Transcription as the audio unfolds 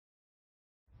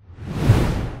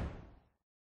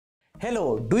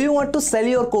Hello, do you want to sell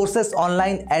your courses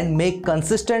online and make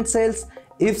consistent sales?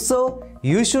 If so,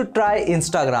 you should try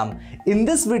Instagram. In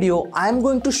this video, I am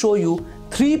going to show you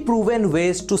 3 proven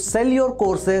ways to sell your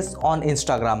courses on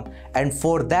Instagram. And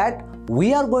for that,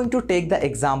 we are going to take the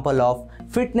example of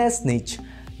fitness niche.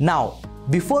 Now,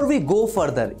 before we go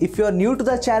further, if you are new to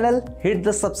the channel, hit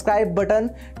the subscribe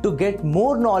button to get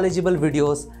more knowledgeable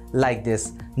videos like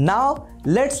this. Now,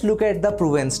 let's look at the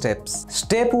proven steps.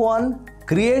 Step 1.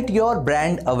 Create your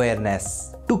brand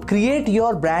awareness. To create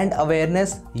your brand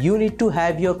awareness, you need to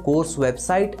have your course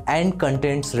website and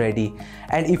contents ready.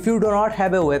 And if you do not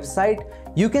have a website,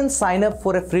 you can sign up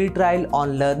for a free trial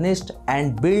on Learnyst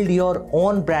and build your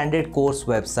own branded course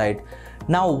website.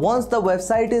 Now, once the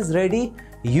website is ready,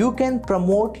 you can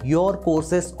promote your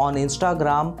courses on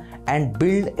Instagram and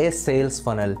build a sales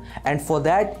funnel. And for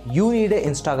that, you need an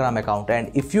Instagram account.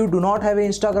 And if you do not have an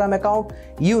Instagram account,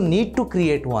 you need to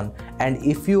create one. And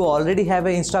if you already have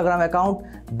an Instagram account,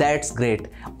 that's great.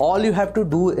 All you have to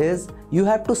do is you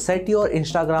have to set your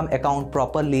Instagram account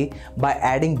properly by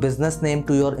adding business name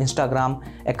to your Instagram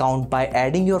account, by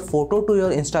adding your photo to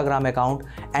your Instagram account,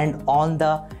 and on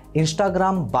the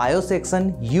Instagram bio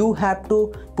section, you have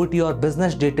to put your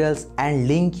business details and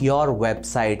link your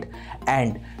website.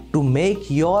 And to make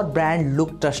your brand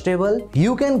look trustable,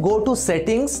 you can go to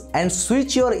settings and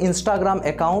switch your Instagram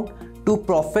account to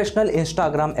professional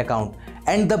Instagram account.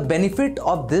 And the benefit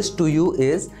of this to you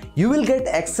is you will get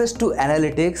access to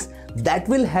analytics that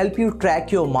will help you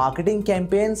track your marketing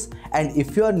campaigns. And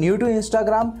if you are new to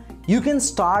Instagram, you can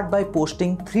start by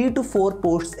posting 3 to 4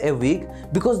 posts a week,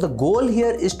 because the goal here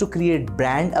is to create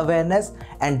brand awareness,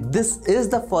 and this is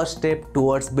the first step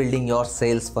towards building your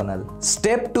sales funnel.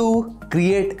 Step 2.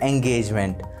 Create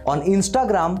engagement. On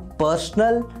Instagram,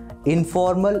 personal,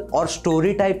 informal or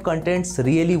story type contents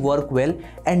really work well,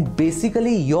 and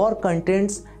basically your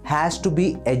contents has to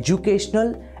be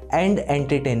educational and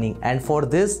entertaining. And for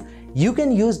this, you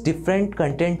can use different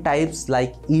content types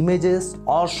like images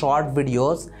or short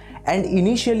videos. And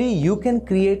initially you can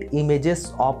create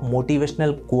images of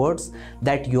motivational quotes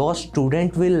that your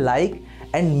student will like,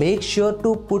 and make sure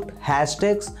to put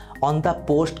hashtags on the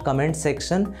post comment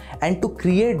section. And to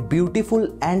create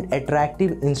beautiful and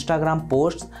attractive Instagram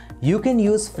posts, you can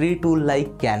use free tool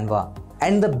like Canva.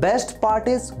 And the best part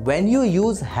is, when you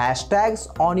use hashtags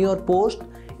on your post,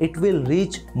 it will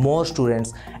reach more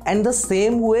students. And the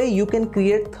same way, you can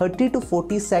create 30 to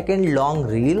 40 second long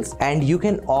reels, and you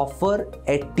can offer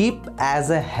a tip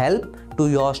as a help to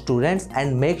your students,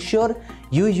 and make sure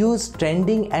you use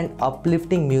trending and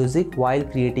uplifting music while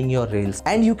creating your reels.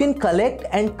 And you can collect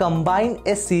and combine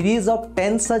a series of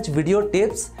 10 such video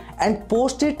tips and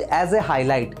post it as a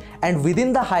highlight. And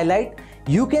within the highlight,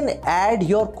 you can add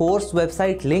your course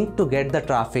website link to get the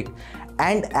traffic.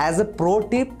 And as a pro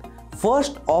tip,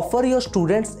 first offer your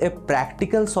students a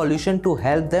practical solution to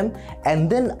help them, and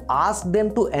then ask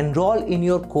them to enroll in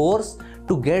your course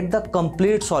to get the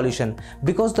complete solution,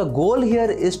 because the goal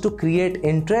here is to create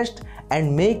interest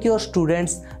and make your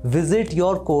students visit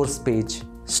your course page.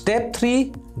 Step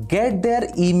 3. Get their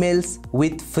emails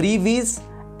with freebies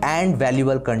and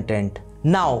valuable content.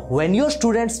 Now, when your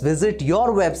students visit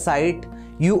your website,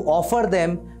 you offer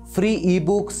them free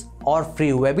ebooks or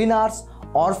free webinars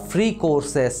or free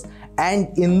courses.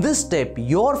 And in this step,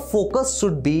 your focus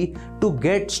should be to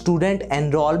get student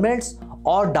enrollments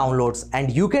or downloads.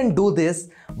 And you can do this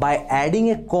by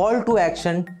adding a call to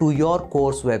action to your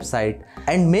course website.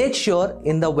 And make sure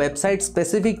in the website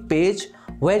specific page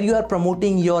where you are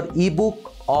promoting your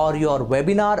ebook or your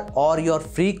webinar or your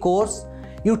free course,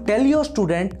 you tell your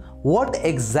student what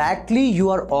exactly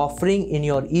you are offering in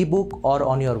your ebook or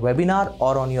on your webinar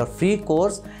or on your free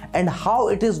course, and how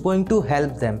it is going to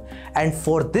help them. And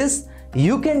for this,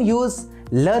 you can use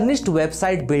Learnyst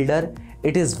website builder.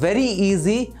 It is very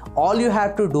easy. All you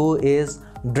have to do is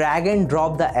drag and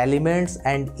drop the elements,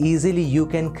 and easily you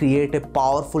can create a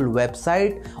powerful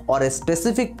website or a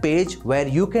specific page where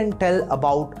you can tell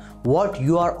about what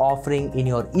you are offering in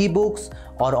your ebooks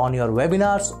or on your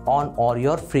webinars or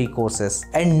your free courses.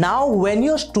 And now, when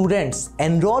your students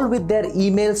enroll with their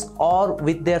emails or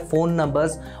with their phone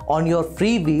numbers on your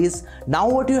freebies, now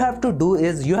what you have to do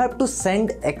is you have to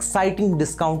send exciting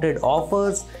discounted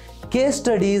offers, case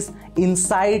studies,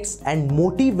 insights, and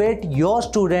motivate your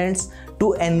students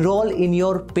to enroll in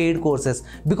your paid courses,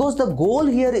 because the goal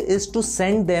here is to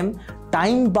send them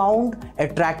time-bound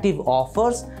attractive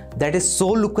offers that is so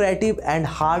lucrative and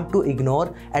hard to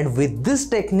ignore. And with this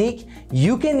technique,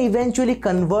 you can eventually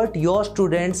convert your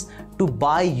students to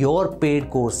buy your paid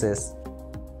courses.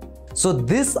 So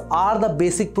these are the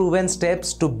basic proven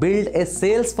steps to build a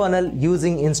sales funnel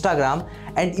using Instagram,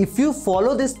 and if you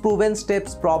follow these proven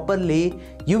steps properly,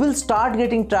 you will start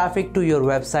getting traffic to your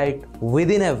website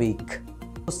within a week.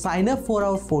 So sign up for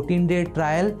our 14-day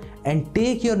trial and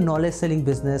take your knowledge selling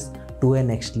business to a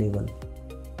next level.